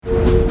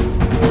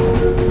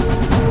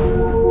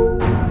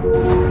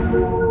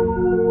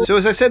So,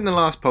 as I said in the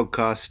last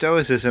podcast,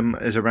 Stoicism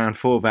is around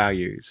four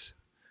values.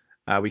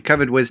 We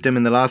covered wisdom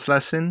in the last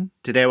lesson.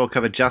 Today we'll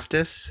cover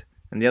justice,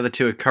 and the other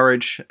two are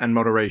courage and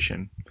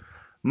moderation.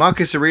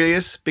 Marcus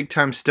Aurelius,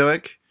 big-time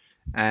Stoic,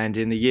 and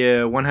in the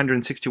year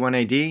 161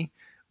 AD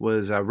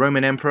was a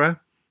Roman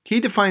emperor. He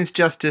defines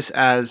justice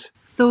as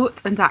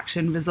thought and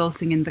action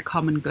resulting in the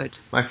common good.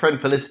 My friend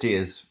Felicity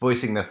is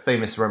voicing the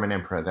famous Roman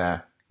emperor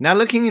there. Now,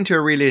 looking into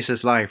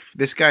Aurelius' life,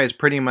 this guy is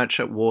pretty much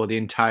at war the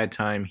entire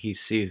time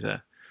he's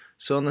Caesar.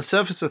 So on the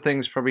surface of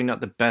things, probably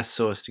not the best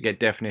source to get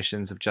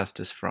definitions of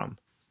justice from.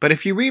 But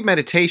if you read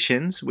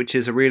Meditations, which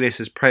is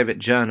Aurelius' private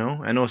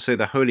journal, and also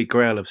the holy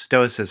grail of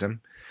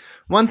Stoicism,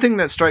 one thing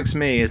that strikes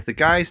me is the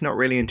guy's not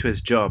really into his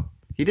job.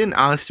 He didn't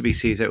ask to be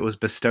Caesar, it was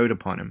bestowed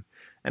upon him.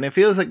 And it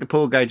feels like the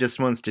poor guy just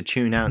wants to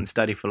tune out and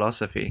study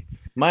philosophy.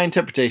 My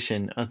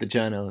interpretation of the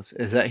journals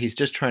is that he's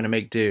just trying to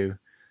make do,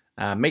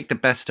 make the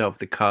best of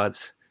the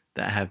cards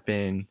that have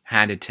been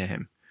handed to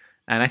him.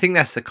 And I think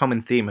that's the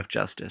common theme of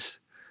justice.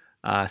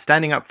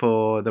 Standing up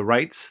for the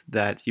rights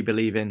that you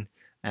believe in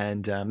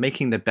and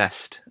making the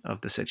best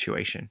of the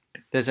situation.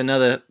 There's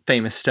another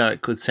famous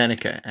Stoic called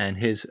Seneca, and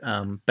his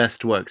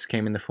best works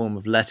came in the form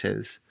of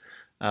letters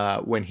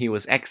when he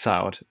was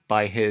exiled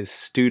by his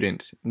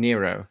student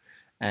Nero,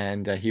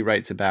 and he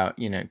writes about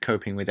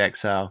coping with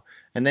exile,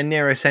 and then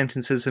Nero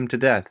sentences him to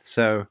death.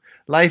 So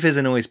life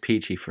isn't always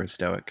peachy for a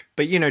Stoic,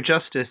 but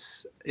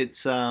justice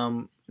it's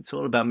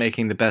all about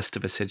making the best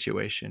of a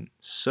situation.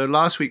 So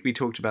last week we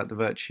talked about the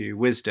virtue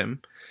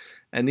wisdom,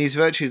 and these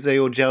virtues, they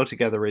all gel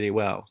together really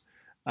well.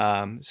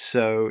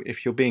 So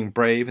if you're being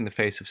brave in the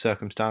face of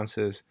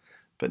circumstances,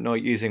 but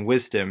not using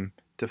wisdom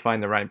to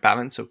find the right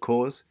balance or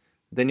cause,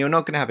 then you're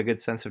not going to have a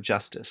good sense of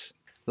justice.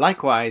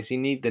 Likewise, you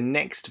need the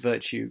next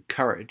virtue,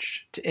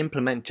 courage, to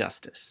implement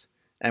justice.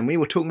 And we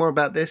will talk more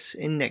about this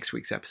in next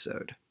week's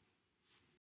episode.